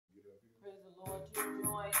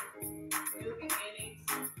join New Beginnings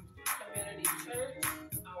Community Church.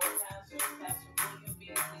 Our pastor is Pastor William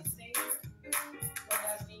Beasley Sr. We're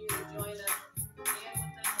asking you to join us again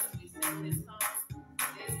with us as we sing this song.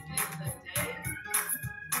 This is the day.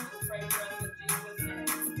 Let's pray for us in Jesus'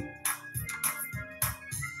 name.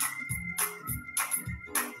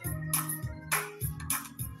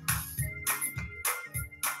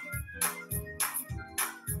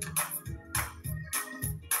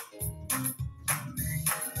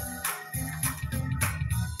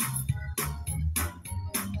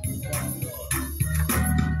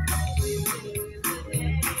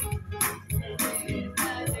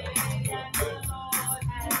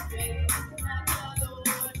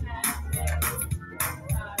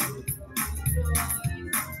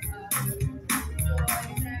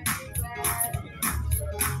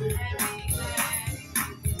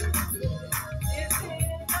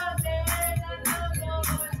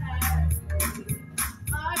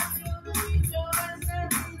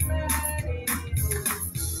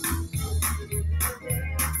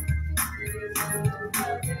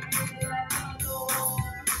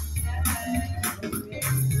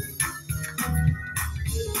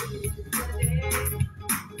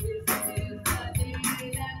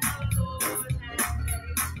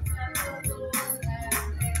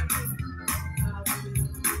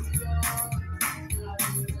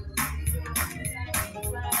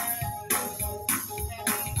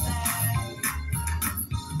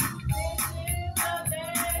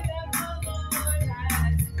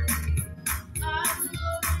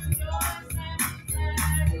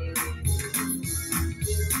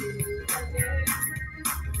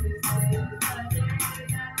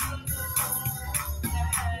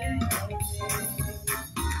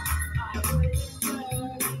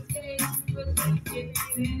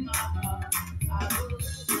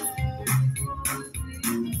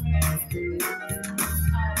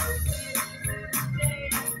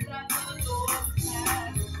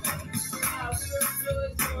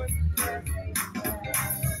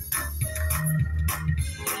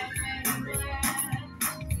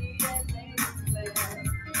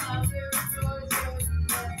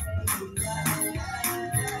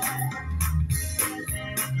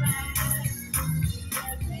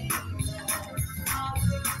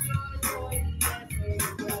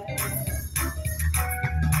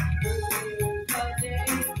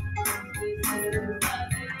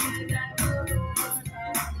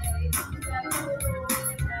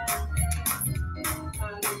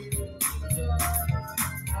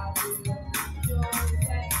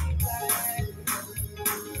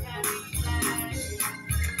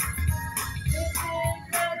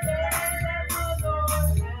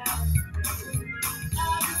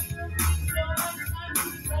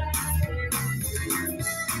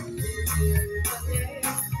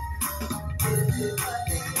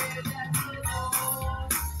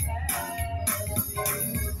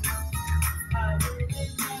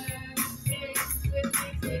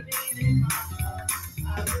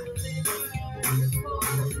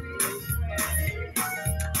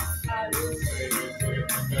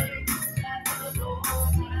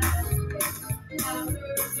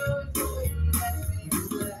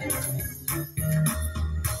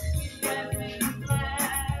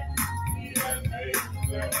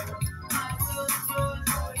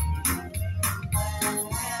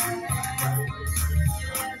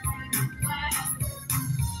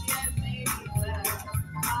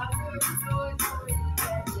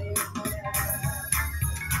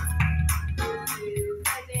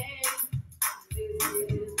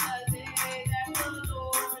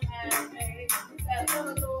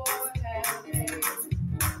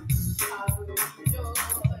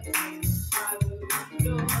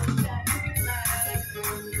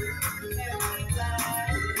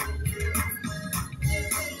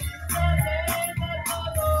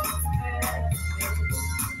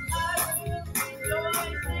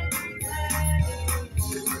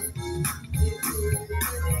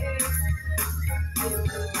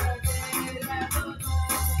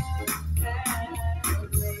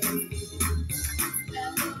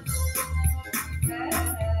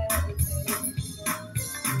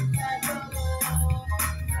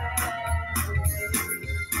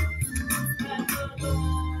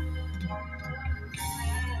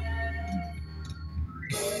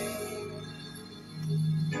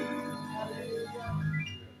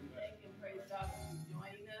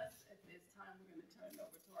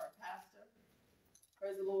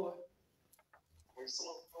 Praise the Lord. Praise the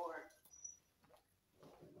Lord.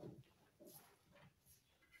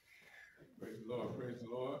 Praise the Lord. Praise the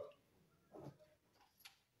Lord.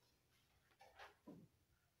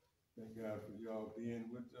 Thank God for y'all being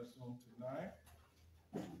with us on tonight.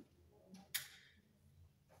 Another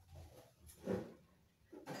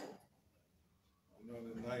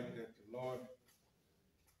night that the Lord,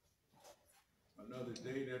 another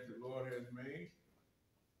day that the Lord has made.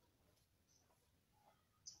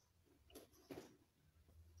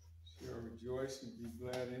 Shall rejoice and be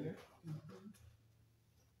glad in it.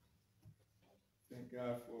 Thank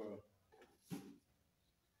God for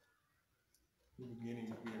the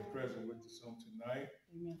beginning of being present with us on tonight.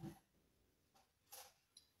 Amen.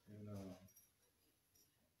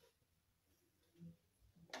 And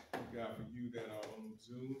thank God for you that are on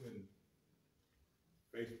Zoom and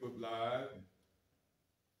Facebook Live,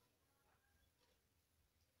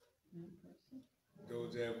 and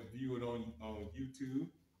those that view it on YouTube.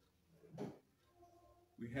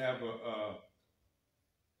 We have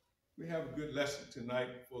a good lesson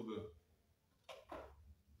tonight for the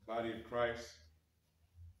body of Christ.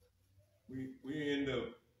 We're in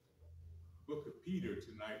the book of Peter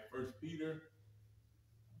tonight, First Peter,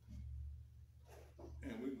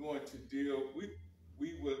 and we're going to deal.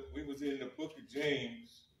 We was in the book of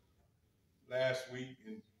James last week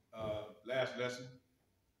in last lesson,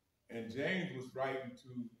 and James was writing to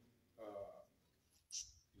the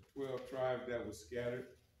 12 tribes that were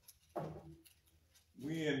scattered.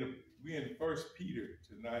 We in First Peter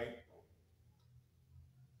tonight,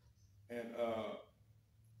 and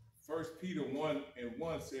First Peter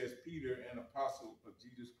 1:1 says, Peter, an apostle of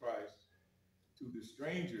Jesus Christ, to the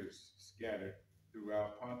strangers scattered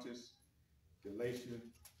throughout Pontus, Galatia,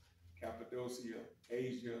 Cappadocia,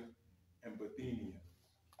 Asia, and Bithynia.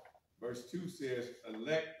 Verse 2 says,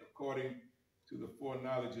 elect according to the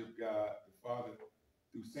foreknowledge of God the Father,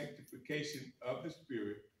 through sanctification of the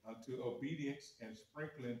Spirit, unto obedience and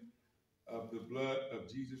sprinkling of the blood of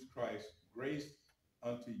Jesus Christ, grace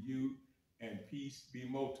unto you and peace be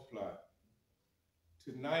multiplied.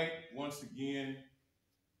 Tonight, once again,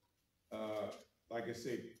 like I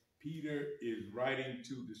said, Peter is writing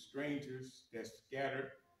to the strangers that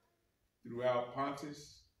scattered throughout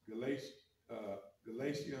Pontus,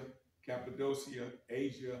 Galatia, Cappadocia,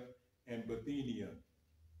 Asia, and Bithynia.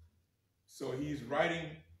 So he is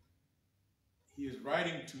writing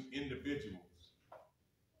to individuals.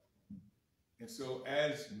 And so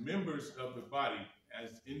as members of the body,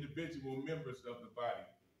 as individual members of the body,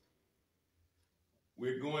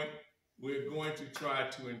 we're going to try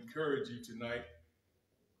to encourage you tonight,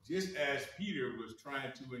 just as Peter was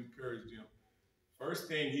trying to encourage them. First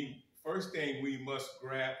thing we must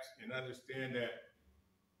grasp and understand that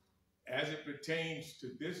as it pertains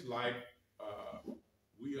to this life,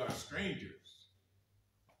 we are strangers.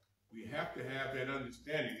 We have to have that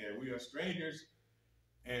understanding that we are strangers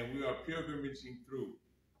and we are pilgrimaging through.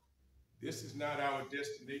 This is not our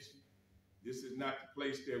destination. This is not the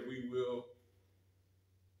place that we will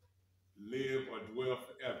live or dwell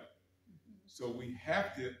forever. So we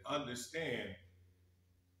have to understand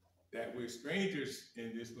that we're strangers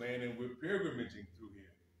in this land and we're pilgrimaging through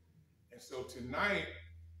here. And so tonight,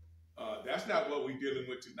 that's not what we're dealing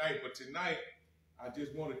with tonight, but tonight, I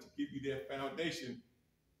just wanted to give you that foundation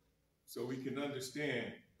so we can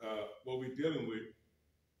understand what we're dealing with.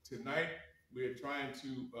 Tonight, we're trying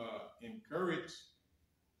to encourage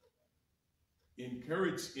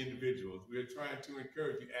individuals. We're trying to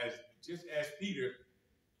encourage you, just as Peter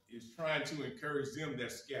is trying to encourage them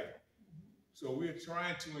that scatter. So we're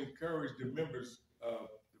trying to encourage the members of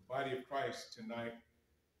the body of Christ tonight.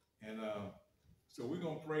 And so we're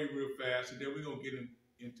going to pray real fast, and then we're going to get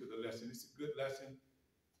into the lesson. It's a good lesson,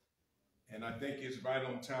 and I think it's right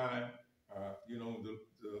on time. You know,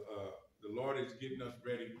 the Lord is getting us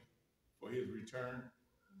ready for his return,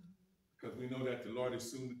 because we know that the Lord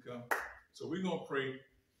is soon to come. So we're going to pray,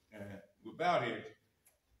 and we'll bow heads.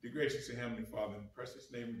 Dear gracious and heavenly Father, in the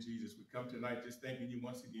precious name of Jesus, we come tonight just thanking you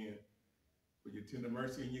once again for your tender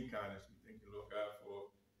mercy and your kindness. We thank you, Lord God,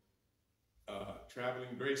 for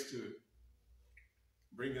traveling grace to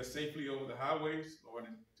bring us safely over the highways, Lord,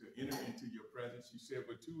 and to enter into your presence. You said,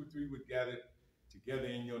 where 2 or 3 would gather together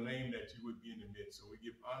in your name, that you would be in the midst. So we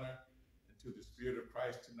give honor to the Spirit of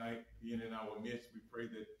Christ tonight being in our midst. We pray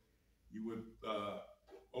that you would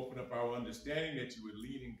open up our understanding, that you would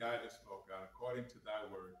lead and guide us, Lord God, according to thy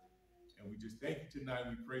word. And we just thank you tonight.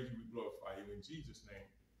 We praise you. We glorify you. In Jesus' name,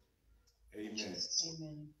 amen.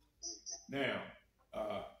 Amen. Now,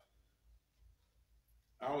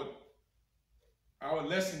 our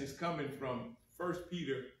lesson is coming from 1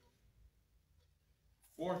 Peter,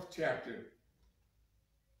 4th chapter,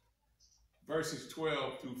 verses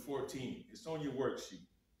 12 through 14. It's on your worksheet.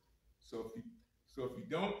 So if you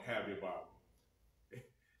don't have your Bible,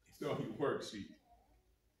 it's on your worksheet.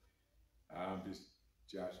 I'm just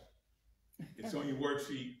joshing. It's on your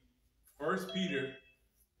worksheet. 1 Peter,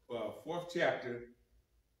 4th chapter.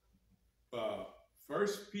 1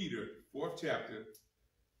 Peter, 4th chapter,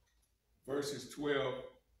 verses 12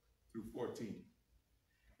 through 14.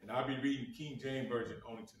 And I'll be reading King James Version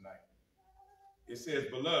only tonight. It says,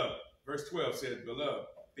 beloved, verse 12 says, beloved,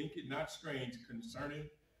 think it not strange concerning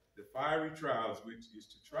the fiery trials which is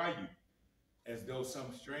to try you, as though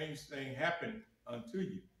some strange thing happened unto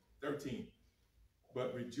you. 13.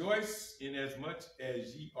 But rejoice inasmuch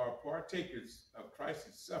as ye are partakers of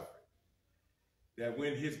Christ's suffering, that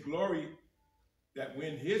when his glory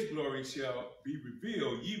shall be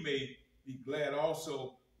revealed, ye may be glad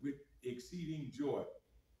also with exceeding joy.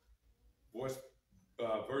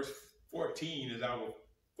 Verse 14 is our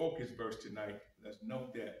focus verse tonight. Let's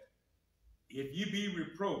note that. If ye be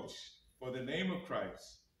reproached for the name of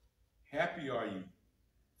Christ, happy are ye,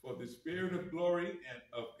 for the Spirit of glory and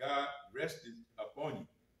of God resteth upon you.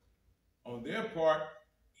 On their part,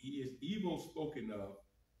 he is evil spoken of,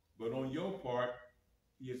 but on your part,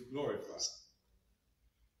 he is glorified.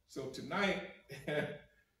 So tonight, I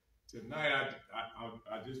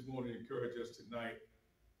just want to encourage us tonight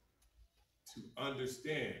to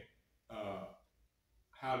understand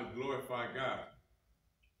how to glorify God,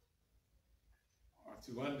 or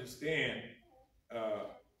to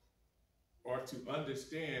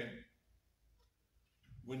understand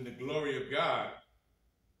when the glory of God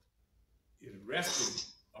is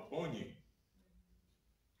resting upon you.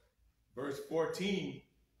 Verse 14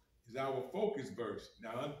 is our focus verse.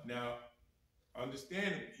 Now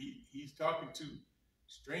understand, he's talking to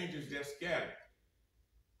strangers that scattered.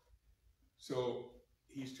 So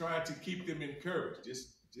he's trying to keep them encouraged,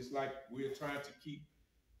 just like we're trying to keep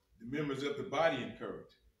the members of the body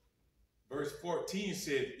encouraged. Verse 14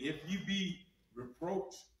 says, if you be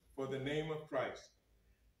reproached for the name of Christ.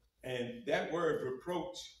 And that word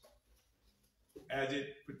reproach, as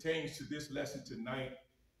it pertains to this lesson tonight,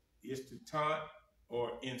 is to taunt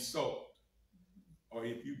or insult. Or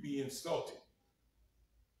if you be insulted,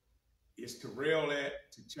 it's to rail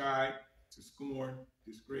at, to chide, to scorn,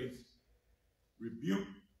 disgrace, rebuke,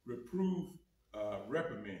 reprove,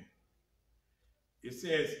 reprimand. It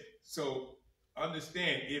says, so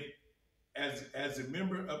understand, if as a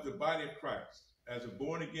member of the body of Christ, as a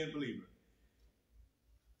born-again believer,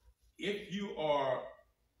 if you are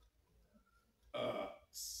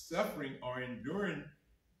suffering or enduring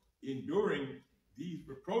these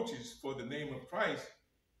reproaches for the name of Christ,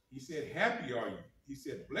 he said, happy are you. He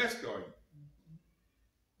said, blessed are you.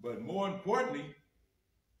 But more importantly,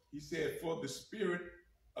 he said, for the Spirit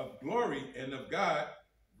of glory and of God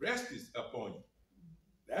resteth upon you.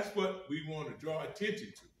 That's what we want to draw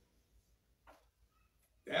attention to.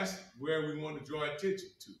 That's where we want to draw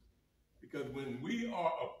attention to. Because when we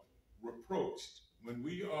are reproached, when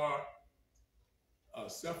we are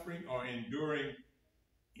suffering or enduring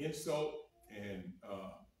insult and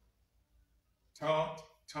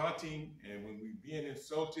taunting, and when we're being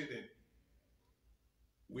insulted, and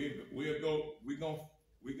we're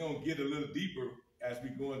gonna get a little deeper as we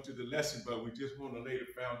go into the lesson, but we just want to lay the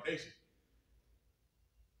foundation.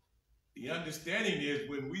 The understanding is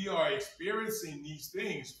when we are experiencing these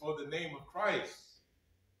things for the name of Christ,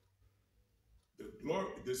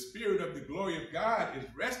 the Spirit of the glory of God is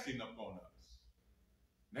resting upon us.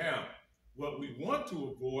 Now, what we want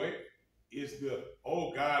to avoid is the,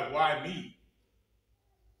 oh God, why me?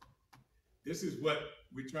 This is what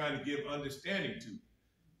we're trying to give understanding to.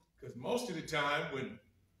 Because most of the time when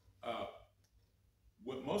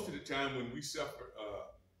we suffer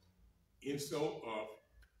insult or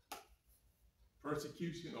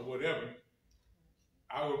persecution or whatever,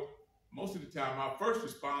 most of the time our first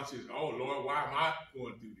response is, oh Lord, why am I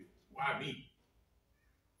going through this? Why me?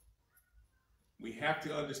 We have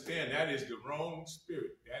to understand that is the wrong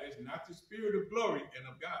spirit. That is not the Spirit of glory and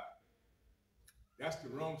of God. That's the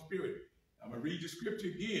wrong spirit. I'm going to read the scripture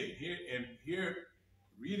again here,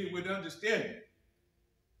 read it with understanding.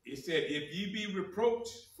 It said, if ye be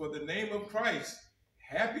reproached for the name of Christ,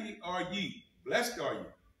 happy are ye, blessed are you.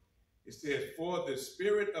 It says, for the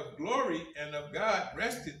Spirit of glory and of God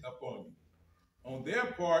rested upon you. On their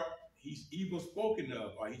part, he's evil spoken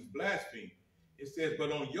of, or he's blasphemed. It says,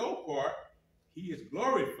 but on your part, he is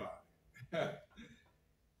glorified.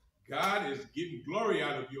 God is getting glory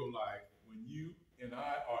out of your life when you and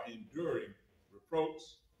I are enduring reproach,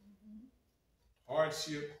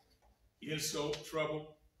 hardship, insult,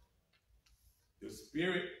 trouble. The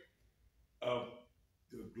Spirit of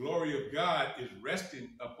the glory of God is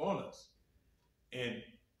resting upon us. And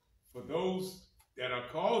for those that are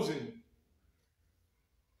causing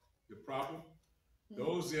the problem,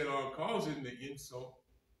 those that are causing the insult,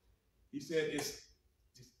 He said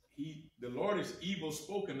the Lord is evil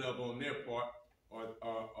spoken of on their part,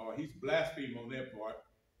 or he's blaspheme on their part,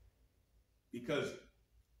 because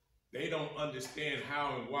they don't understand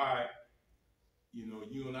how and why,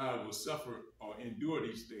 you and I will suffer or endure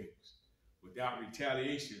these things without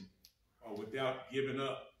retaliation, or without giving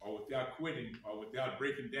up, or without quitting, or without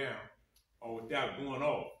breaking down, or without going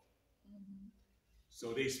off. Mm-hmm.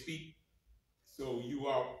 So they speak, so you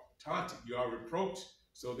are taunted, you are reproached,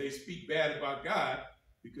 so they speak bad about God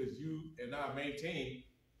because you and I maintain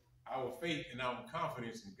our faith and our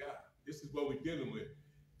confidence in God. This is what we're dealing with.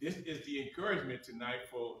 This is the encouragement tonight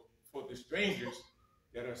for the strangers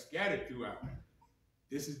that are scattered throughout.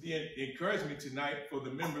 This is the encouragement tonight for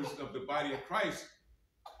the members of the body of Christ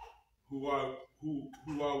who are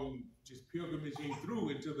just pilgrimaging through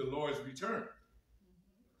until the Lord's return.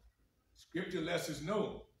 Scripture lets us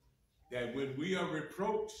know that when we are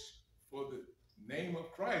reproached for the name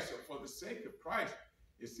of Christ or for the sake of Christ,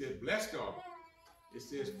 it says, blessed are we. It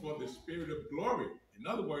says, for the spirit of glory. In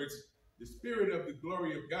other words, the spirit of the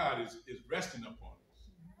glory of God is resting upon us.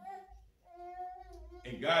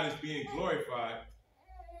 And God is being glorified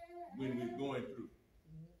when we're going through.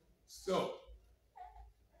 So,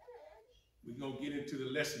 we're going to get into the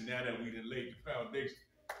lesson now that we done laid the foundation.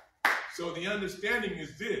 So the understanding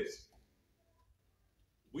is this.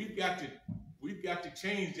 We've got to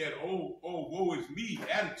change that old woe is me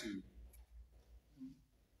attitude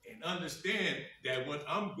and understand that when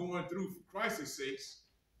I'm going through for Christ's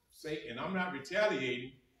sake, and I'm not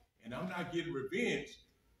retaliating and I'm not getting revenge,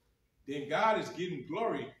 then God is getting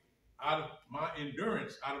glory out of my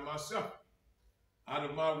endurance, out of my suffering, out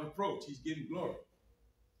of my reproach. He's getting glory.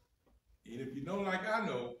 And if you know like I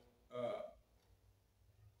know,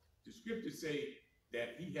 the scriptures say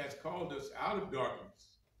that he has called us out of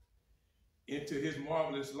darkness into his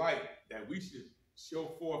marvelous light, that we should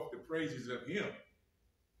show forth the praises of him.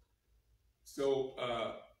 So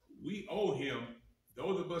we owe him,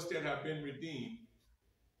 those of us that have been redeemed,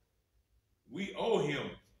 we owe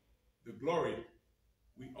him the glory.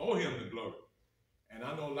 We owe him the glory. And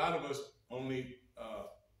I know a lot of us only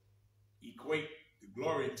equate the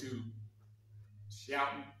glory to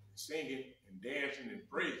shouting, singing, and dancing, and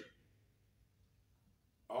praising.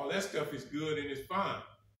 All that stuff is good and it's fine.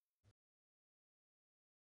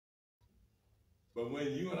 But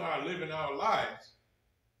when you and I are living our lives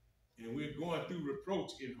and we're going through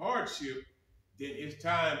reproach and hardship, then it's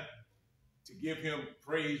time to give him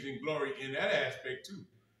praise and glory in that aspect too.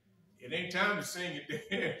 It ain't time to sing and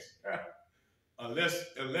dance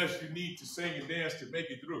unless you need to sing and dance to make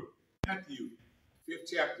it through. Matthew, 5th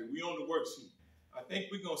chapter, we on the worksheet. I think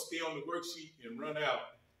we're going to stay on the worksheet and run out.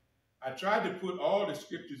 I tried to put all the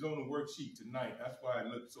scriptures on the worksheet tonight. That's why it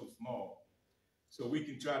looked so small. So we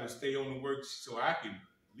can try to stay on the worksheet, so at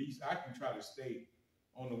least I can try to stay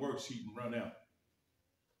on the worksheet and run out.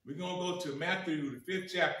 We're going to go to Matthew, the 5th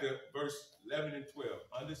chapter, verse 11 and 12.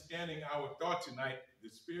 Understanding our thought tonight, the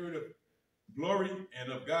spirit of glory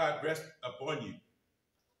and of God rest upon you.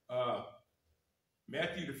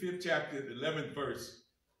 Matthew, the 5th chapter, the 11th verse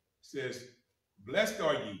says, blessed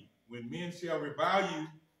are ye when men shall revile you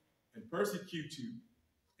and persecute you,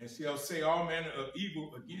 and shall say all manner of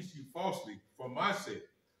evil against you falsely for my sake.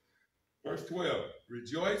 Verse 12,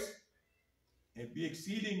 rejoice and be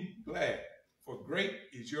exceeding glad, for great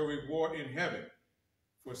is your reward in heaven.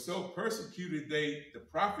 For so persecuted they the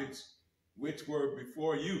prophets which were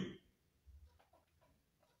before you.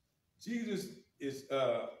 Jesus is,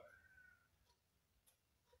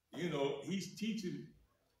 he's teaching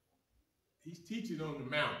on the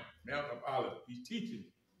Mount of Olives. He's teaching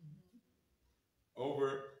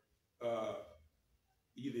over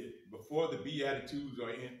either before the Beatitudes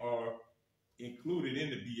or included in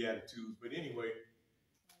the Beatitudes. But anyway,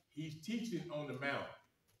 he's teaching on the Mount,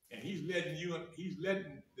 and he's letting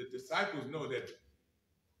the disciples know that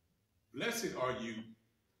blessed are you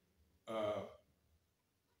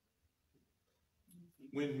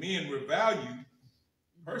when men revile you,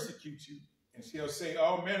 persecute you, and shall say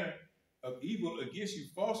all manner of evil against you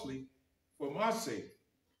falsely for my sake.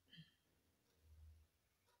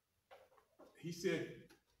 He said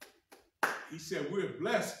we're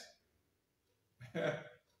blessed. He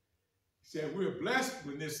said we're blessed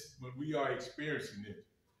when we are experiencing this.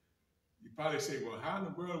 You probably say, well, how in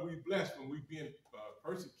the world are we blessed when we're being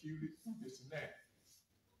persecuted, this and that?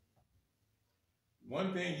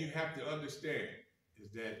 One thing you have to understand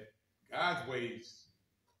is that God's ways is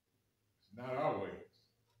not our ways.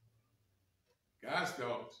 God's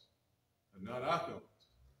thoughts are not our thoughts.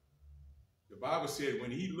 The Bible said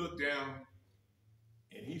when he looked down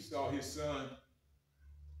and he saw his son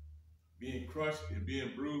being crushed and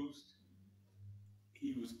being bruised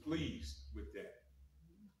he was pleased with that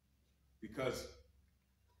because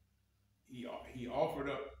he offered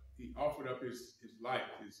up his life,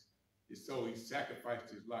 his soul. He sacrificed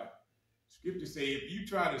his life. Scripture say if you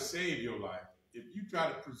try to save your life, if you try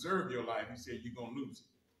to preserve your life, he said you're going to lose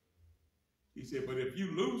it. He said, but if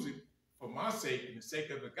you lose it for my sake and the sake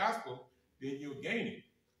of the gospel, then you'll gain it.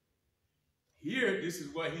 Here, this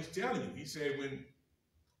is what he's telling you. He said,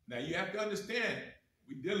 now you have to understand,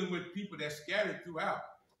 we're dealing with people that scattered throughout.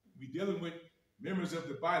 We're dealing with members of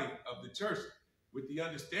the body of the church with the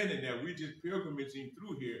understanding that we're just pilgrimaging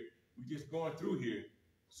through here. We're just going through here.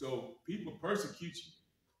 So people persecute you.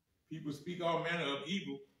 People speak all manner of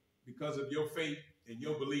evil because of your faith and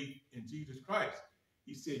your belief in Jesus Christ.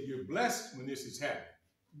 He said, you're blessed when this is happening.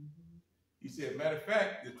 He said, matter of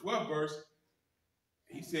fact, the 12th verse,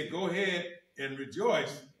 he said, go ahead and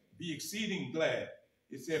rejoice, be exceeding glad.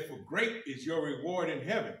 It said, for great is your reward in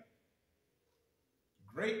heaven.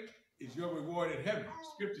 Great is your reward in heaven.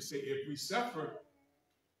 Scripture says, if we suffer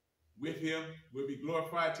with him, we'll be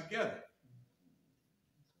glorified together.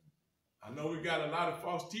 I know we got a lot of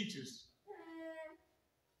false teachers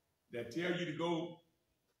that tell you to go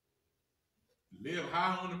live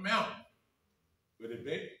high on the mountain.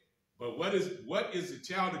 But what is a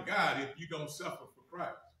child of God if you don't suffer for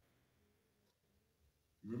Christ?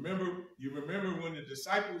 You remember when the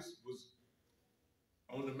disciples was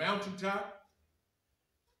on the mountaintop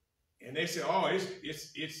and they said, oh,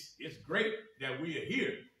 it's great that we are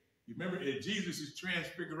here. You remember at Jesus'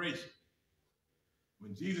 transfiguration,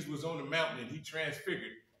 when Jesus was on the mountain and he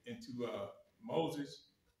transfigured into Moses,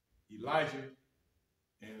 Elijah,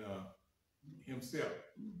 and himself.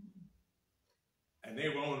 And they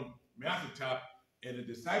were on the mountaintop, and the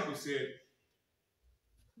disciples said,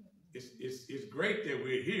 it's great that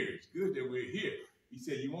we're here. It's good that we're here. He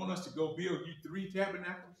said, you want us to go build you 3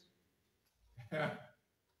 tabernacles?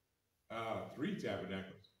 3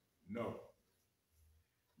 tabernacles? No.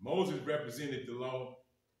 Moses represented the law.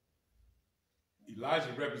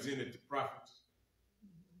 Elijah represented the prophets.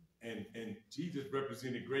 And Jesus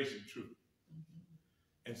represented grace and truth.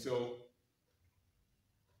 And so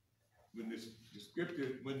when the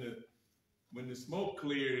scripture, when the smoke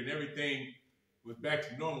cleared and everything was back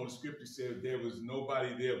to normal, the scripture said there was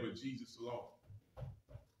nobody there but Jesus alone.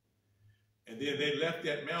 And then they left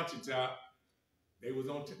that mountaintop. They was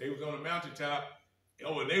on a mountaintop.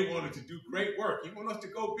 Oh, and they wanted to do great work. He wanted us to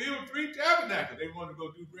go build 3 tabernacles. They wanted to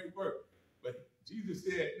go do great work. But Jesus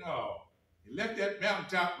said, no. He left that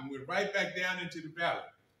mountaintop and went right back down into the valley.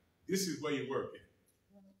 This is where you work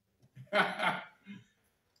at.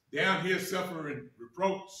 Down here suffering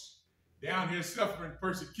reproach. Down here suffering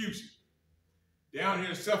persecution. Down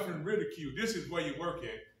here suffering ridicule. This is where you work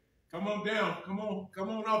at. Come on down. Come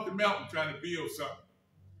on off the mountain trying to build something.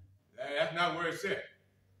 That's not where it's at.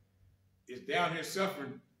 It's down here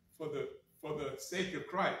suffering for the sake of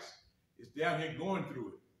Christ. It's down here going through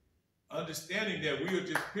it. Understanding that we are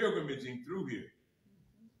just pilgrimaging through here.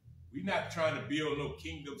 We're not trying to build no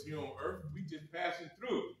kingdoms here on earth. We're just passing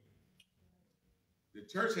through. The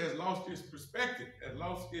church has lost its perspective, has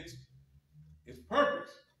lost its purpose.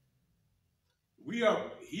 We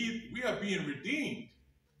are being redeemed.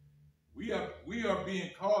 We are being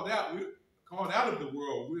called out. We're called out of the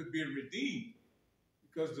world. We're being redeemed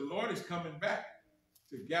because the Lord is coming back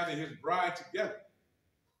to gather his bride together.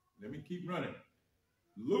 Let me keep running.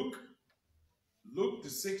 Luke, the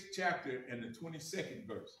 6th chapter and the 22nd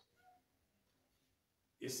verse.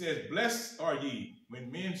 It says, blessed are ye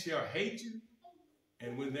when men shall hate you,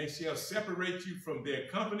 and when they shall separate you from their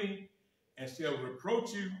company, and shall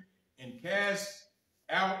reproach you, and cast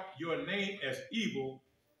out your name as evil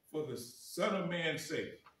for the Son of Man's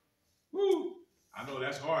sake. Woo! I know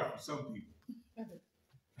that's hard for some people.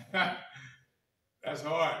 That's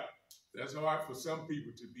hard. That's hard for some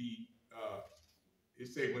people to be, they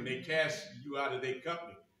say when they cast you out of their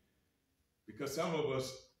company. Because some of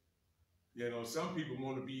us, some people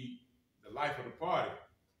want to be the life of the party.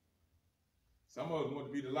 Some of us want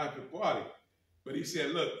to be the life of the party. But he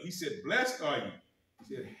said, look, he said, blessed are you.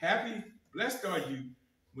 He said, blessed are you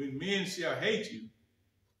when men shall hate you,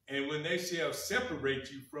 and when they shall separate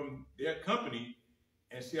you from their company,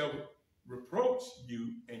 and shall reproach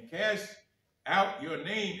you and cast out your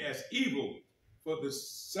name as evil for the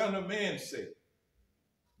Son of Man's sake.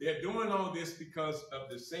 They're doing all this because of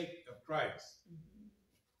the sake of Christ,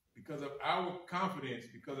 because of our confidence,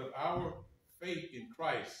 because of our faith in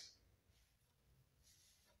Christ.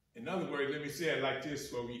 In other words, let me say it like this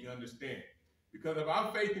so we can understand. Because of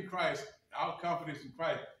our faith in Christ, our confidence in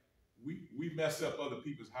Christ, we mess up other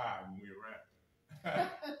people's high when we're around.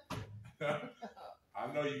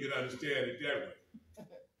 I know you can understand it that way.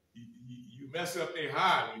 mess up their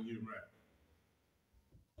hide when you're around.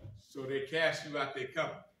 So they cast you out their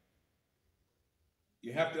company.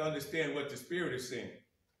 You have to understand what the Spirit is saying.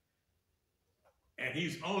 And he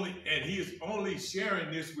is only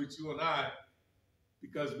sharing this with you and I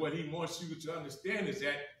because what he wants you to understand is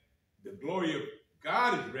that the glory of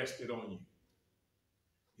God is rested on you.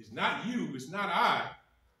 It's not you, it's not I.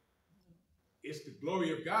 It's the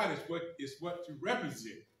glory of God. It's what you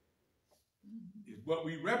represent. It's what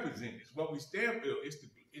we represent. It's what we stand for. It's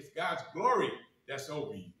God's glory that's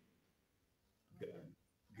over you.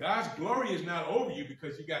 God's glory is not over you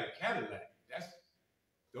because you got a Cadillac.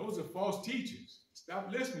 Those are false teachers. Stop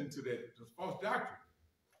listening to that. Those false doctrine.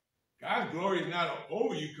 God's glory is not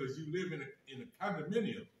over you because you live in a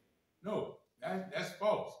condominium. No, that's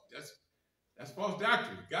false. That's false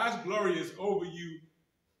doctrine. God's glory is over you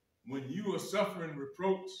when you are suffering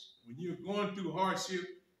reproach, when you're going through hardship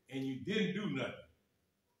and you didn't do nothing.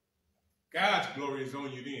 God's glory is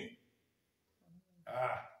on you then.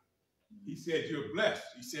 He said you're blessed.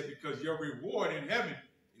 He said because your reward in heaven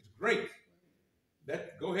is great.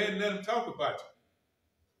 Go ahead and let them talk about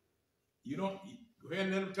you. Go ahead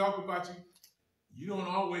and let them talk about you. You don't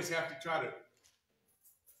always have to try to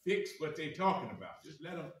fix what they're talking about. Just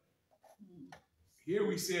let them. Here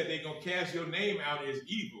we said they're going to cast your name out as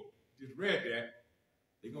evil. Just read that.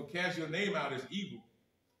 They're going to cast your name out as evil.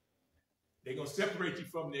 They're going to separate you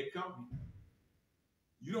from their company.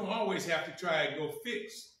 You don't always have to try and go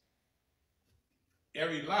fix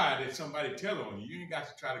every lie that somebody tell on you. You ain't got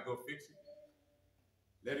to try to go fix it.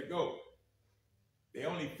 Let it go. They're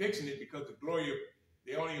only fixing it because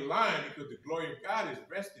they're only lying because the glory of God is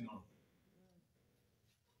resting on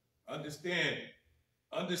you.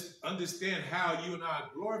 Understand how you and I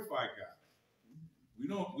glorify God. We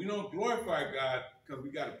don't glorify God because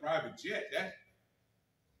we got a private jet. That's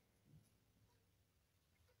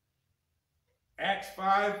Acts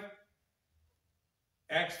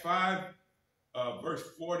 5, verse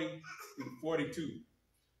 40 through 42.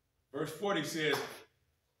 Verse 40 says,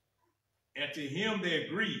 and to him they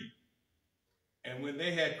agreed. And when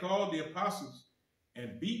they had called the apostles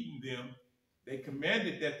and beaten them, they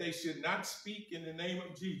commanded that they should not speak in the name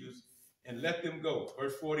of Jesus and let them go.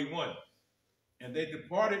 Verse 41. And they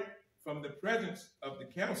departed from the presence of the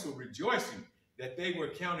council, rejoicing that they were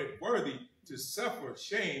counted worthy to suffer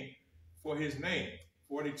shame for his name.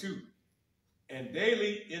 42. And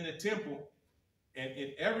daily in the temple and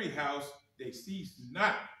in every house they ceased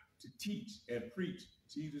not to teach and preach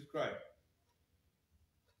Jesus Christ.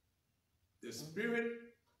 The Spirit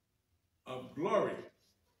of glory,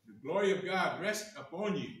 the glory of God rests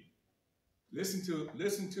upon you. Listen to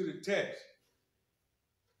the text.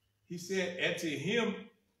 He said, and to him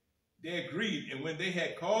they agreed. And when they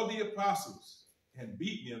had called the apostles and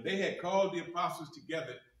beaten them, they had called the apostles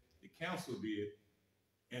together, the council did,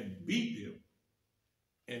 and beat them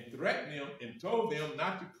and threatened them and told them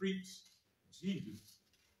not to preach Jesus.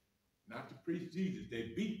 Not to preach Jesus.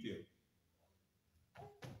 They beat them.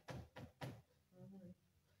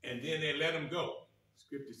 And then they let them go.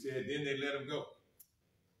 Scripture said, then they let them go.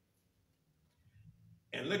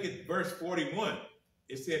 And look at verse 41.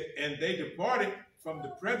 It said, and they departed from the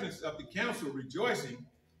presence of the council, rejoicing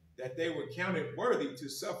that they were counted worthy to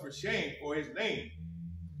suffer shame for his name.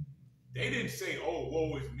 They didn't say, oh,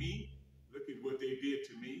 woe is me. Look at what they did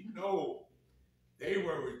to me. No, they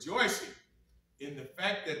were rejoicing in the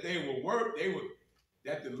fact that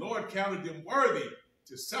that the Lord counted them worthy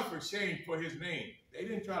to suffer shame for his name. They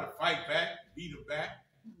didn't try to fight back, beat them back.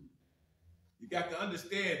 You got to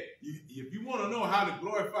understand, if you want to know how to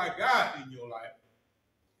glorify God in your life,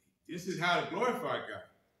 this is how to glorify God.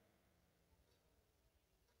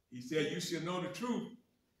 He said, you shall know the truth,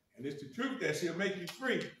 and it's the truth that shall make you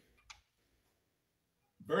free.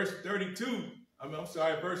 Verse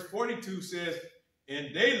 42 says,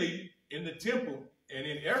 and daily in the temple and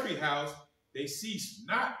in every house, they cease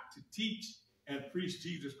not to teach and preach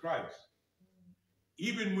Jesus Christ.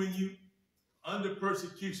 Even when you under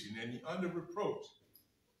persecution and you're under reproach,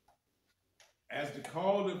 as the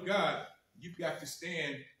called of God, you've got to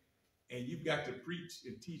stand and you've got to preach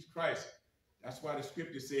and teach Christ. That's why the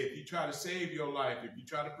scripture said, if you try to save your life, if you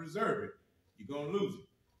try to preserve it, you're going to lose it.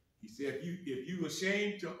 He said, if you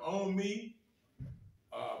ashamed to own me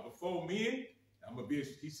before men, I'm going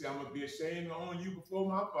to be ashamed to own you before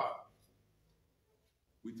my Father.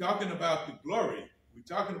 We're talking about the glory. We're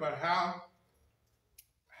talking about how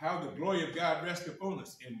the glory of God rests upon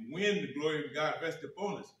us. And when the glory of God rests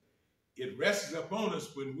upon us, it rests upon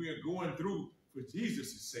us when we are going through for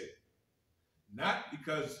Jesus' sake. Not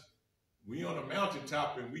because we're on a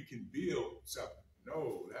mountaintop and we can build something.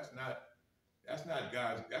 No, That's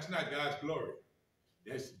not God's glory.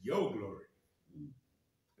 That's your glory.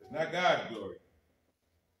 It's not God's glory.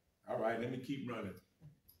 All right, let me keep running.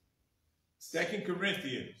 2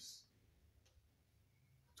 Corinthians,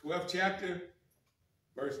 12th chapter,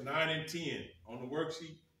 verse 9 and 10 on the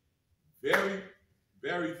worksheet. Very,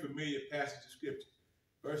 very familiar passage of scripture.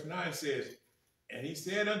 Verse 9 says, and he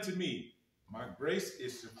said unto me, my grace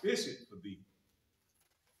is sufficient for thee,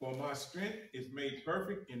 for my strength is made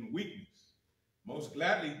perfect in weakness. Most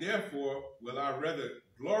gladly, therefore, will I rather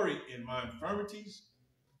glory in my infirmities,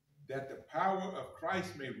 that the power of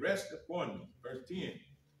Christ may rest upon me. Verse 10,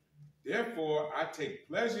 therefore I take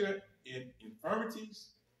pleasure in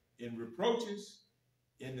infirmities, in reproaches,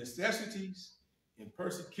 in necessities, in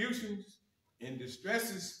persecutions, in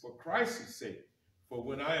distresses for Christ's sake. For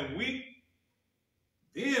when I am weak,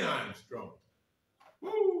 then I am strong.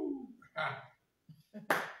 Woo!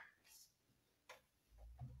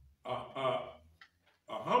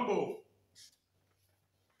 A humble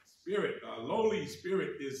spirit, a lowly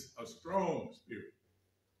spirit is a strong spirit.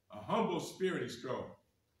 A humble spirit is strong.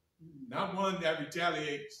 Not one that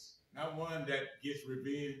retaliates, not one that gets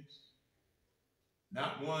revenge,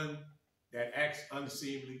 not one that acts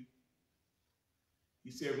unseemly.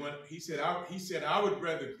 He said, I would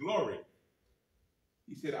rather glory.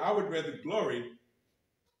 He said, I would rather glory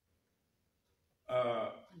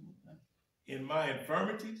in my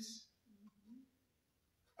infirmities.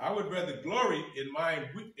 I would rather glory in my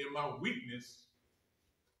weakness.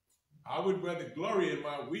 I would rather glory in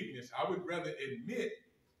my weakness. I would rather admit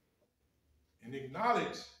and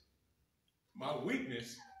acknowledge my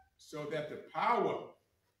weakness so that the power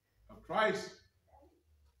of Christ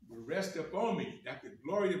would rest upon me, that the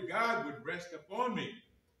glory of God would rest upon me.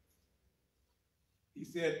 He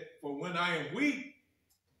said, for when I am weak,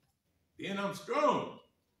 then I'm strong.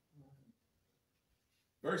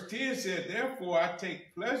 Verse 10 said, therefore I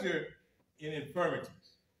take pleasure in infirmities,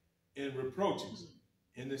 in reproaches,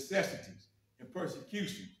 in necessities, in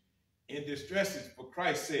persecution, in distresses for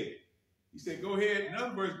Christ's sake. He said, go ahead, in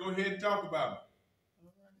other words, go ahead and talk about me.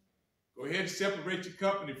 Go ahead and separate your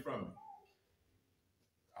company from me.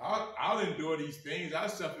 I'll endure these things. I'll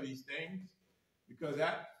suffer these things because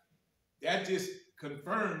that just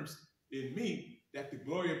confirms in me that the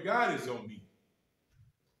glory of God is on me.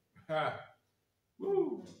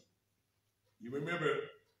 Woo. You remember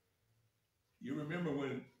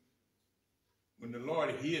when the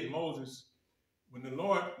Lord hid Moses, when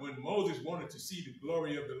Moses wanted to see the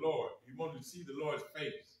glory of the Lord, he wanted to see the Lord's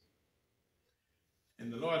face.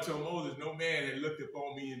 And the Lord told Moses, no man had looked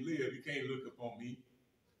upon me and lived. You can't look upon me.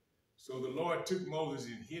 So the Lord took Moses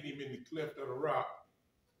and hid him in the cleft of the rock.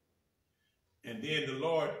 And then the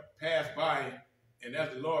Lord passed by, and as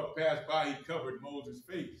the Lord passed by, he covered Moses'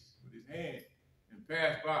 face with his hand and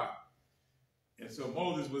passed by. And so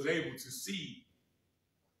Moses was able to see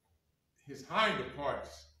his hinder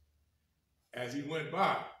parts as he went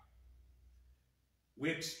by,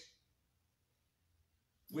 which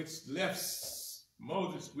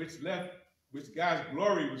God's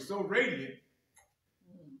glory was so radiant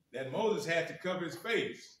that Moses had to cover his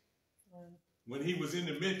face when he was in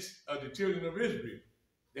the midst of the children of Israel.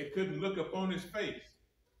 They couldn't look upon his face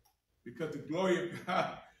because the glory of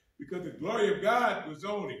God was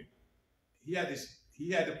on him. He had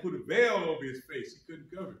to put a veil over his face. He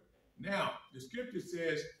couldn't cover it. Now, the scripture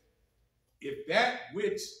says, if that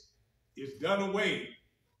which is done away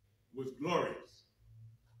was glorious,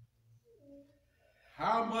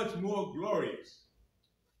 how much more glorious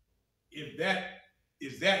if that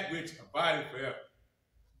is that which abideth forever?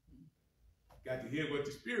 Got to hear what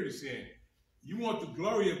the Spirit is saying. You want the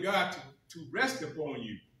glory of God to rest upon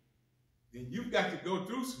you, then you've got to go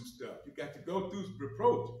through some stuff. You've got to go through some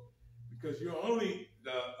reproach, because you're only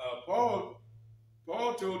Paul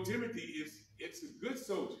told Timothy it's a good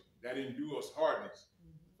soldier that endures hardness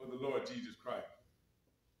for the Lord Jesus Christ.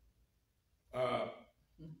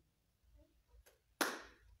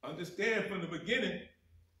 Understand from the beginning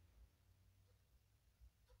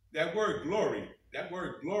that word glory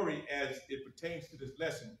as it pertains to this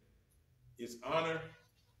lesson is honor,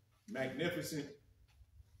 magnificent,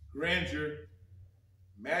 grandeur,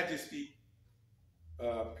 majesty,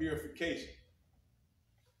 purification.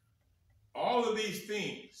 All of these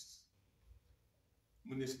things,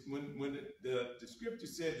 when the scripture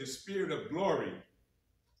said the spirit of glory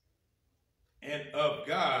and of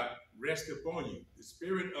God rest upon you, the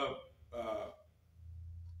spirit of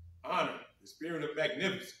honor, the spirit of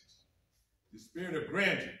magnificence, the spirit of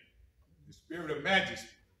grandeur, the spirit of majesty,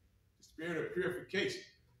 the spirit of purification,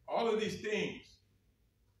 all of these things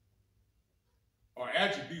are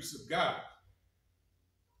attributes of God.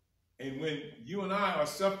 And when you and I are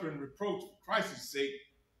suffering reproach for Christ's sake,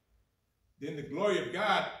 then the glory of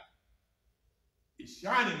God is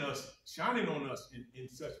shining on us in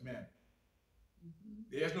such manner.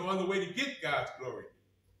 There's no other way to get God's glory.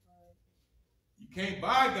 You can't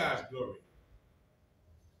buy God's glory.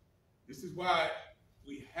 This is why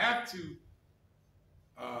we have to,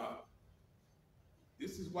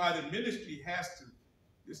 this is why the ministry has to,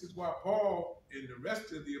 this is why Paul and the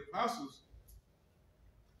rest of the apostles,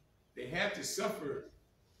 they had to suffer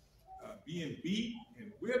being beat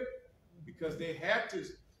and whipped because they had to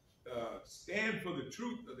stand for the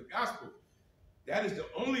truth of the gospel. That is the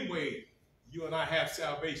only way you and I have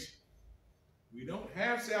salvation. We don't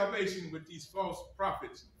have salvation with these false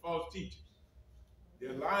prophets and false teachers.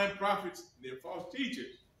 They're lying prophets and they're false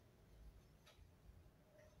teachers.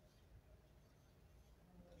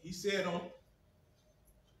 He said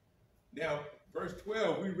now verse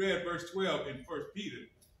 12, we read verse 12 in 1 Peter.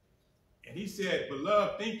 And he said,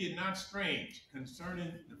 beloved, think it not strange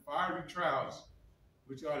concerning the fiery trials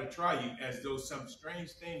which are to try you, as though some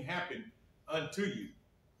strange thing happened unto you.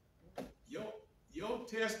 Your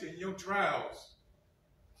tests and your trials,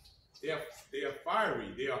 they are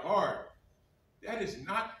fiery, they are hard. That is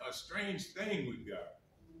not a strange thing with God.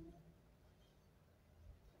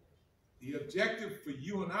 The objective for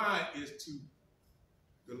you and I is to,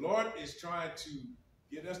 the Lord is trying to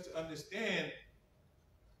get us to understand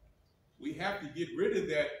we have to get rid of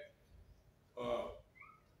that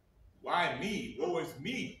why me, woe is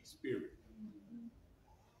me spirit.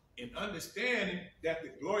 And understanding that the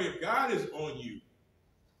glory of God is on you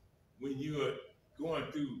when you are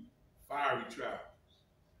going through fiery trials.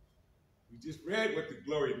 We just read what the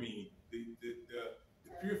glory means, the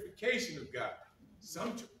purification of God.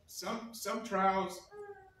 Some trials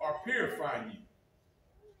are purifying you.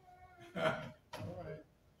 The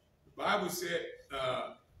Bible said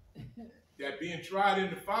that being tried in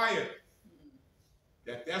the fire,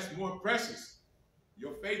 that's more precious.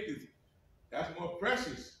 Your faith that's more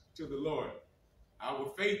precious to the Lord.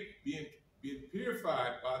 Our faith being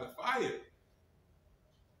purified by the fire.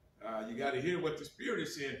 You got to hear what the Spirit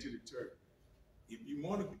is saying to the church. If you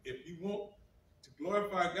want to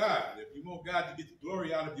glorify God, if you want God to get the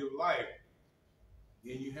glory out of your life,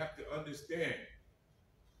 then you have to understand.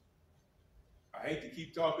 I hate to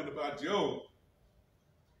keep talking about Job,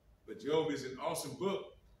 but Job is an awesome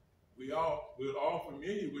book. We're all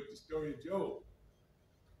familiar with the story of Job.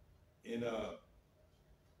 And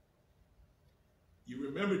you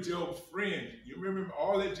remember Job's friend. You remember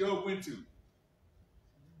all that Job went to.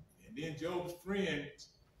 And then Job's friend,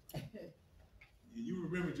 you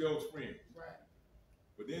remember Job's friend. Right.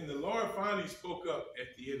 But then the Lord finally spoke up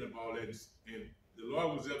at the end of all that, and the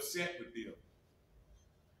Lord was upset with them.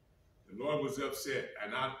 The Lord was upset,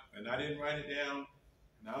 and I didn't write it down,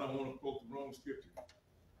 and I don't want to quote the wrong scripture,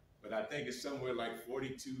 but I think it's somewhere like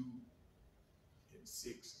 42 and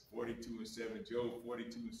 6, 42 and 7, Job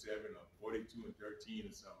 42 and 7, or 42 and 13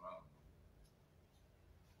 or something, I don't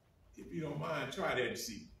know. If you don't mind, try that and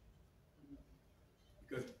see.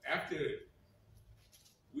 Because after,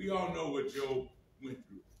 we all know what Job went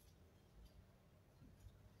through.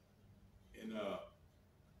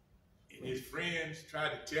 And his friends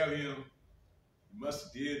tried to tell him, you must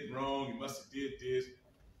have did wrong, you must have did this.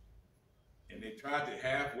 And they tried to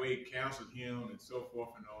halfway counsel him and so forth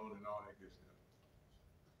and on and all that good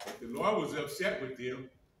stuff. But the Lord was upset with them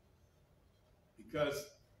because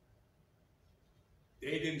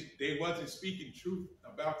they wasn't speaking truth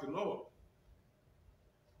about the Lord.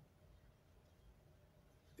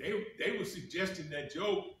 They were suggesting that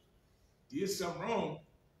Job did something wrong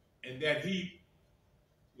and that he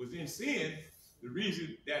was in sin, the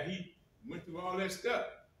reason that he went through all that stuff.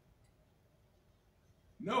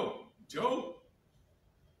 No, Job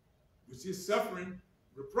was just suffering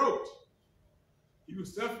reproach. He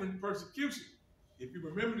was suffering persecution. If you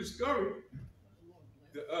remember the story,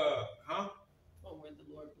 Oh, when the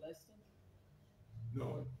Lord blessed him?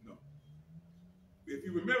 No. If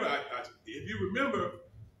you remember,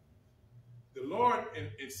 the Lord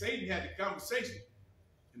and Satan had the conversation,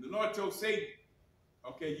 and the Lord told Satan,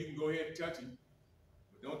 okay, you can go ahead and touch him,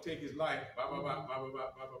 but don't take his life, blah, blah, blah, blah, blah,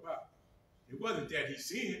 blah, blah, blah, blah. It wasn't that he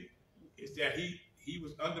sinned, it's that he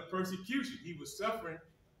was under persecution. He was suffering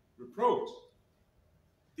reproach.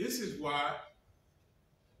 This is why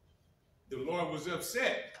the Lord was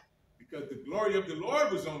upset, because the glory of the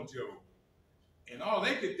Lord was on Job. And all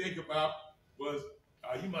they could think about was,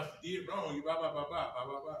 you must have did wrong, you blah, blah, blah, blah, blah,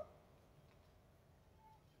 blah, blah.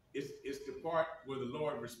 It's the part where the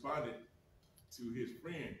Lord responded to his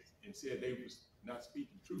friends and said they was not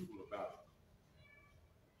speaking truthful about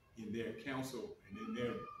it in their counsel and in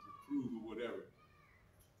their reproof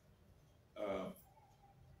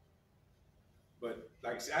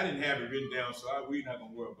I said, I didn't have it written down, so we're not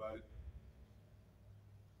gonna worry about it.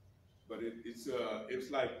 But it's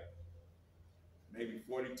like maybe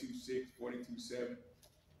 42:6, 42:7.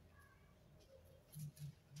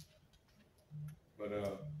 But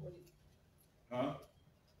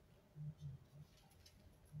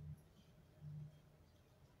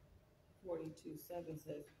 42:7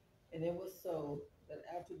 says, and it was so that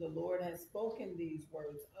after the Lord had spoken these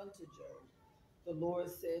words unto Job, the Lord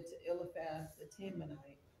said to Eliphaz the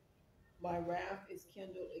Temanite, my wrath is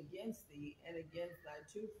kindled against thee and against thy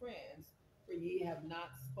two friends, for ye have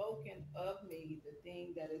not spoken of me the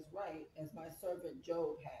thing that is right, as my servant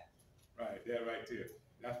Job hath. Right, that right there.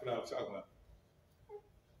 That's what I was talking about.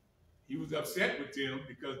 He was upset with them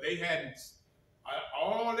because they hadn't,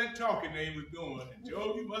 all that talking they was doing, and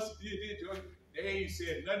Job, you must have did this, Job. They ain't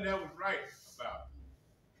said nothing that was right about it.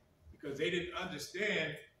 Because they didn't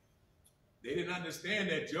understand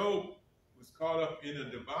that Job was caught up in a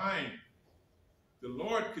divine. The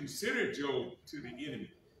Lord considered Job to the enemy.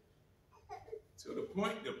 So the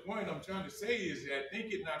point I'm trying to say is that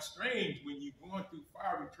think it not strange when you're going through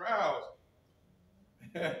fiery trials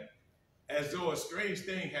as though a strange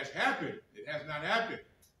thing has happened. It has not happened.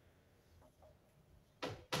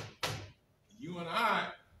 You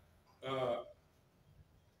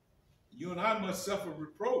and I must suffer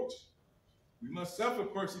reproach. We must suffer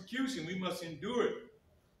persecution. We must endure it.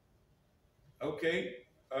 Okay,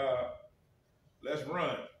 let's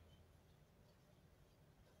run.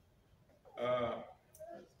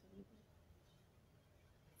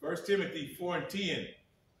 1 Timothy 4:10.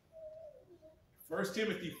 1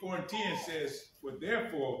 Timothy 4:10 says, for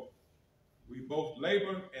therefore we both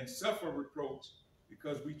labor and suffer reproach,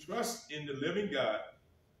 because we trust in the living God,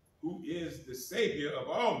 who is the Savior of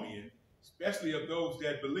all men, especially of those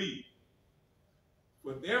that believe.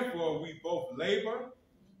 For therefore we both labor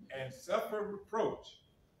and suffer reproach,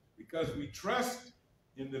 because we trust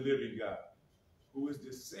in the living God, who is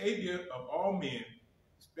the Savior of all men,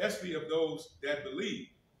 especially of those that believe.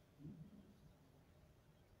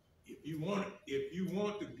 If you want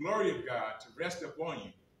the glory of God to rest upon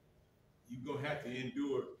you, you're going to have to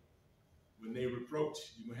endure when they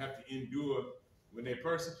reproach. You're going to have to endure when they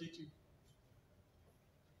persecute you.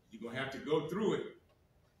 You're going to have to go through it.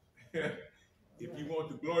 If you want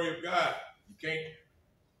the glory of God, you can't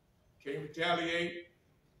retaliate,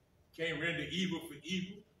 can't render evil for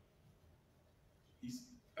evil.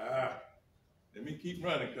 Let me keep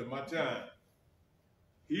running because my time.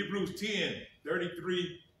 Hebrews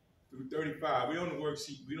 10:33 through 35. We're on the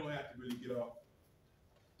worksheet. We don't have to really get off.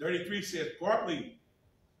 33 says, partly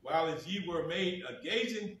while as ye were made a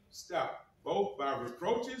gazing stock, both by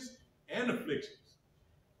reproaches and afflictions,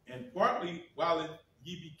 and partly while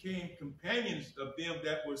ye became companions of them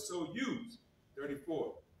that were so used.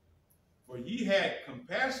 34. For ye had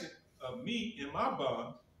compassion of me in my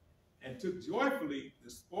bonds, and took joyfully the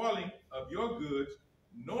spoiling of your goods,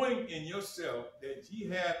 knowing in yourself that ye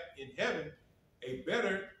have in heaven a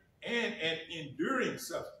better and an enduring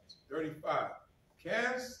substance. 35.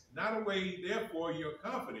 Cast not away therefore your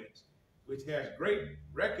confidence, which has great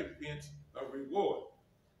recompense of reward.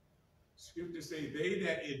 Scripture say, they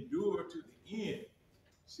that endure to the end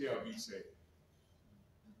shall be saved.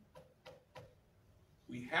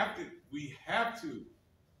 We have to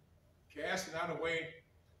cast not away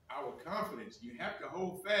our confidence. You have to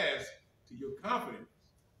hold fast to your confidence.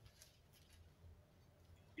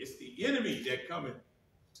 It's the enemy that cometh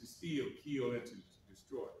to steal, kill, and to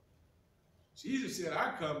destroy. Jesus said,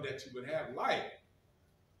 I come that you would have life.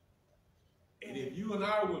 And if you and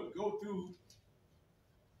I would go through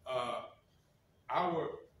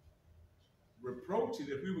our reproaches,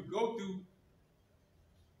 if we would go through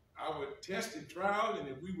our tests and trials, and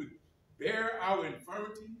if we would bear our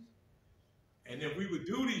infirmities, and if we would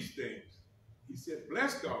do these things, he said,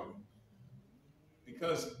 blessed are we,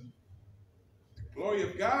 because the glory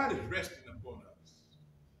of God is resting upon us.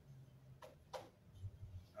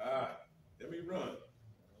 Let me run.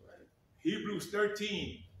 Hebrews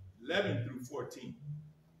 13:11 through 14.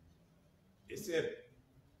 It said,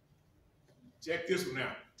 check this one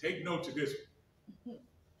out. Take note of this one.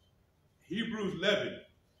 Hebrews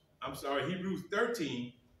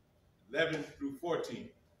 13:11 through 14.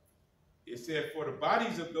 It said, for the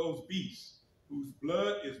bodies of those beasts whose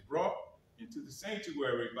blood is brought into the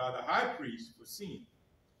sanctuary by the high priest for sin,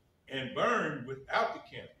 and burned without the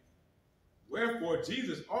camp. Wherefore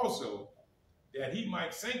Jesus also, that he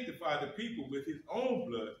might sanctify the people with his own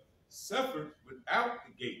blood, suffered without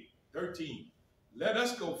the gate. 13. Let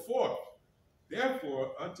us go forth,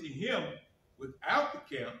 therefore, unto him without the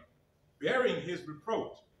camp, bearing his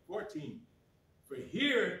reproach. 14. For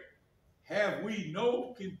here have we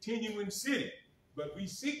no continuing city, but we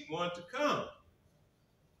seek one to come.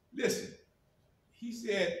 Listen, he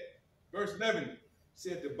said, verse 11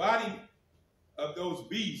 said, the body of those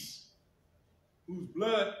beasts whose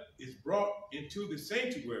blood is brought into the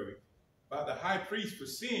sanctuary by the high priest for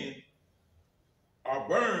sin are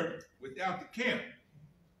burned without the camp.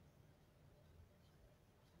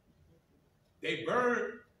 They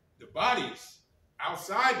burned the bodies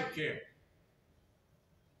outside the camp.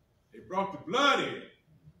 They brought the blood in,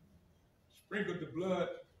 sprinkled the blood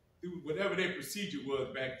through whatever their procedure was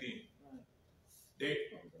back then. They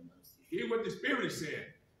hear what the Spirit is saying.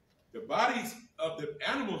 The bodies of the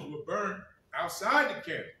animals were burned outside the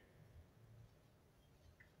camp.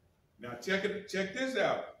 Now check this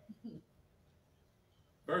out.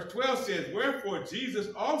 Verse 12 says, wherefore Jesus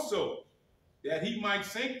also, that he might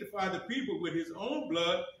sanctify the people with his own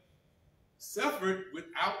blood, suffered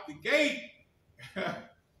without the gate.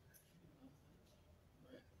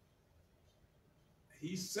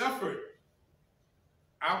 He suffered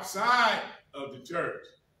outside of the church.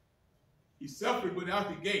 He suffered without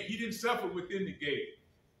the gate. He didn't suffer within the gate.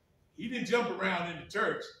 He didn't jump around in the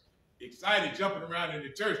church, excited jumping around in the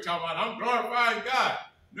church, talking about, I'm glorifying God.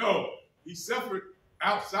 No, he suffered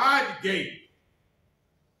outside the gate.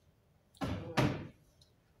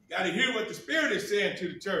 You got to hear what the Spirit is saying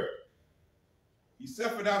to the church. He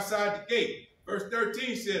suffered outside the gate. Verse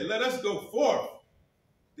 13 said, let us go forth,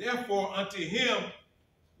 therefore, unto him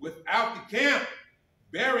without the camp,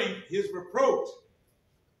 bearing his reproach.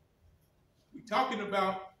 We're talking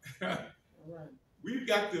about, we've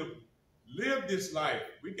got to live this life.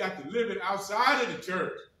 We've got to live it outside of the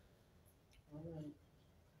church.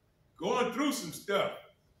 Going through some stuff.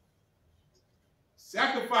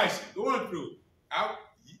 Sacrificing, going through.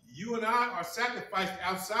 You and I are sacrificed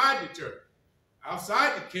outside the church,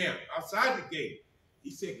 outside the camp, outside the gate.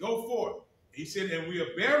 He said, go forth. He said, and we are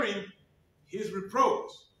bearing his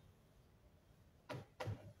reproach.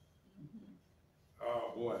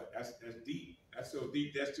 Oh boy, that's deep. That's so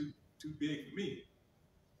deep, that's too big for me.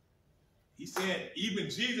 He said, even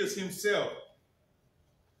Jesus himself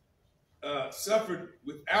suffered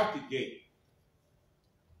without the gate.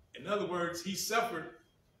 In other words, he suffered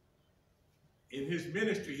in his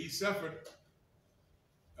ministry. He suffered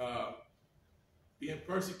being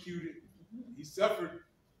persecuted. He suffered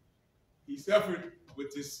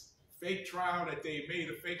with this fake trial that they made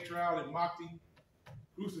a fake trial and mocked him,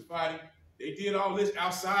 crucified him. They did all this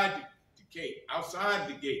outside the gate, outside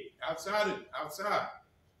the gate, outside.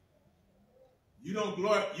 You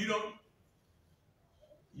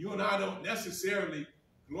and I don't necessarily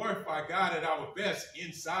glorify God at our best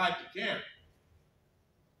inside the camp.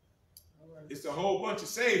 Right. It's a whole bunch of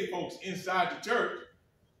saved folks inside the church.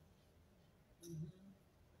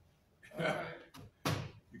 Right.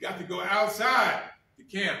 You got to go outside the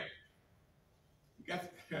camp. You got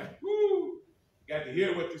to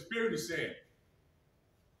hear what the Spirit is saying.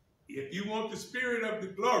 If you want the Spirit of the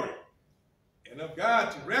glory and of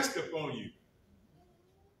God to rest upon you,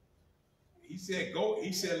 he said,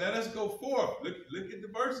 let us go forth. Look at the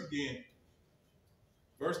verse again.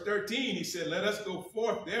 Verse 13, he said, let us go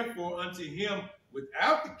forth, therefore, unto him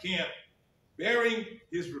without the camp, bearing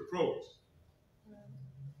his reproach.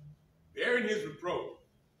 Bearing his reproach.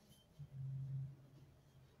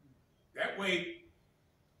 That way,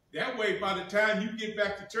 by the time you get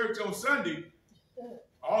back to church on Sunday,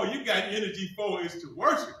 all you got energy for is to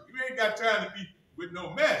worship. You ain't got time to be with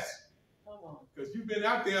no mess. Because you've been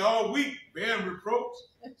out there all week bearing reproach,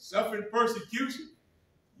 suffering persecution.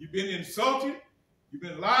 You've been insulted. You've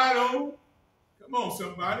been lied on. Come on,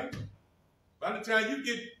 somebody. By the time you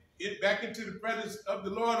get back into the presence of the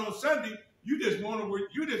Lord on Sunday, you just want to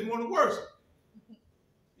worship.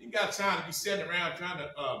 You ain't got time to be sitting around trying to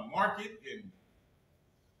market and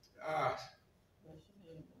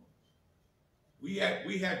we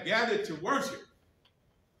have gathered to worship.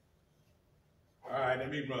 All right, let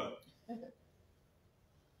me run.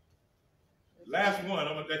 Last one,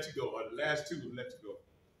 I'm going to let you go. Or the last two, we'll let you go.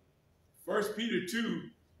 1 Peter 2,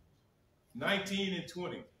 19 and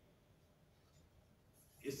 20.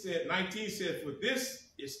 It said, 19 said, for this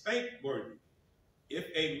is thankworthy, if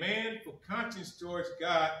a man for conscience towards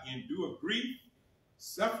God endure grief,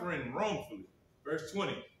 suffering wrongfully. Verse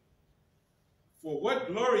 20. For what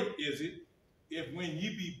glory is it, if when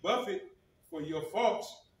ye be buffeted for your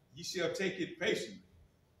faults, ye shall take it patiently?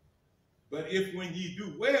 But if when ye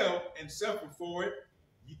do well and suffer for it,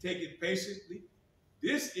 ye take it patiently,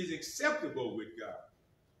 this is acceptable with God.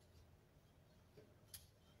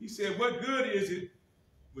 He said, what good is it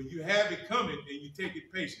when you have it coming and you take it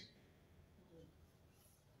patiently?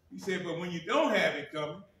 He said, but when you don't have it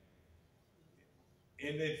coming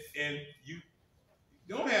and you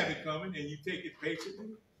don't have it coming and you take it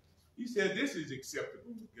patiently. He said this is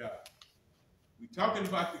acceptable to God. We're talking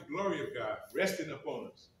about the glory of God resting upon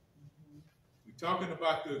us. We're talking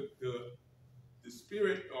about the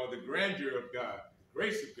spirit or the grandeur of God, the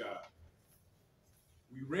grace of God.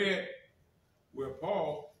 We read where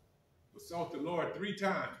Paul sought the Lord 3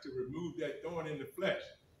 times to remove that thorn in the flesh.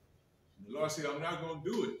 And the Lord said, I'm not going to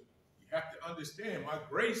do it. You have to understand, my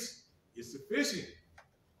grace is sufficient.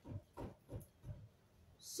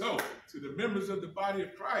 So, to the members of the body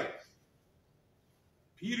of Christ,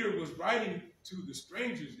 Peter was writing to the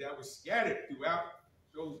strangers that were scattered throughout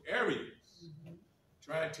those areas,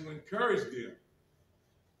 trying to encourage them,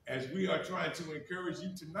 as we are trying to encourage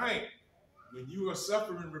you tonight. When you are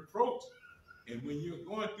suffering reproach and when you're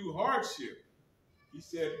going through hardship, he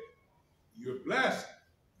said, you're blessed,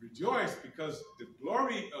 rejoice, because the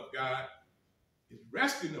glory of God is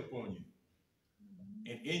resting upon you.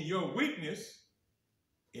 And in your weakness,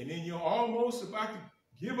 and in your almost about to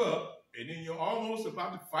give up, and then you're almost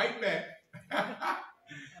about to fight back.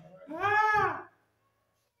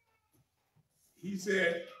 He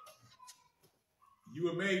said, you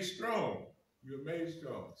are made strong. You are made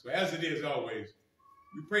strong. So as it is always,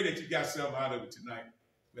 we pray that you got something out of it tonight.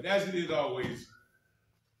 But as it is always,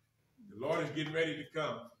 the Lord is getting ready to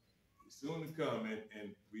come. He's soon to come.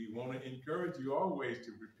 And we want to encourage you always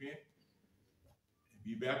to repent and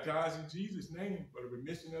be baptized in Jesus' name for the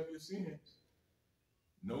remission of your sins.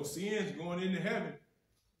 No sins going into heaven.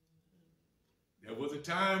 There was a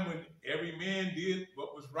time when every man did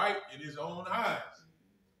what was right in his own eyes.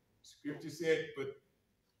 Scripture said,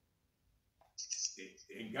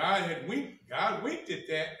 and God winked at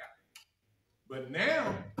that. But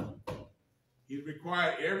now, he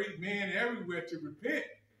required every man everywhere to repent.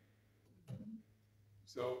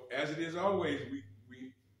 So, as it is always,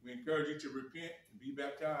 we encourage you to repent and be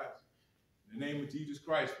baptized in the name of Jesus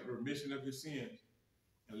Christ for the remission of your sins.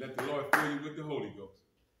 And let the Lord fill you with the Holy Ghost.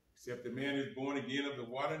 Except the man is born again of the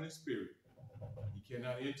water and the Spirit, he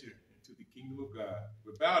cannot enter into the kingdom of God.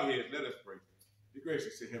 With bowed heads, let us pray. Dear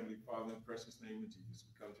gracious and Heavenly Father, in the precious name of Jesus,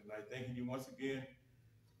 we come tonight thanking you once again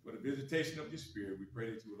for the visitation of your Spirit. We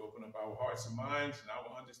pray that you would open up our hearts and minds and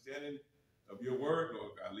our understanding of your word,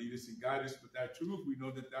 Lord God. Lead us and guide us with thy truth. We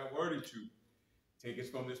know that thy word is true. Take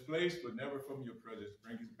us from this place, but never from your presence.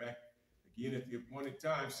 Bring us back again at the appointed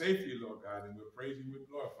time safely, Lord God, and we'll praise you and we'll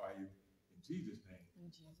glorify you. In Jesus' name.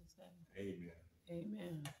 In Jesus' name. Amen.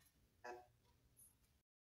 Amen.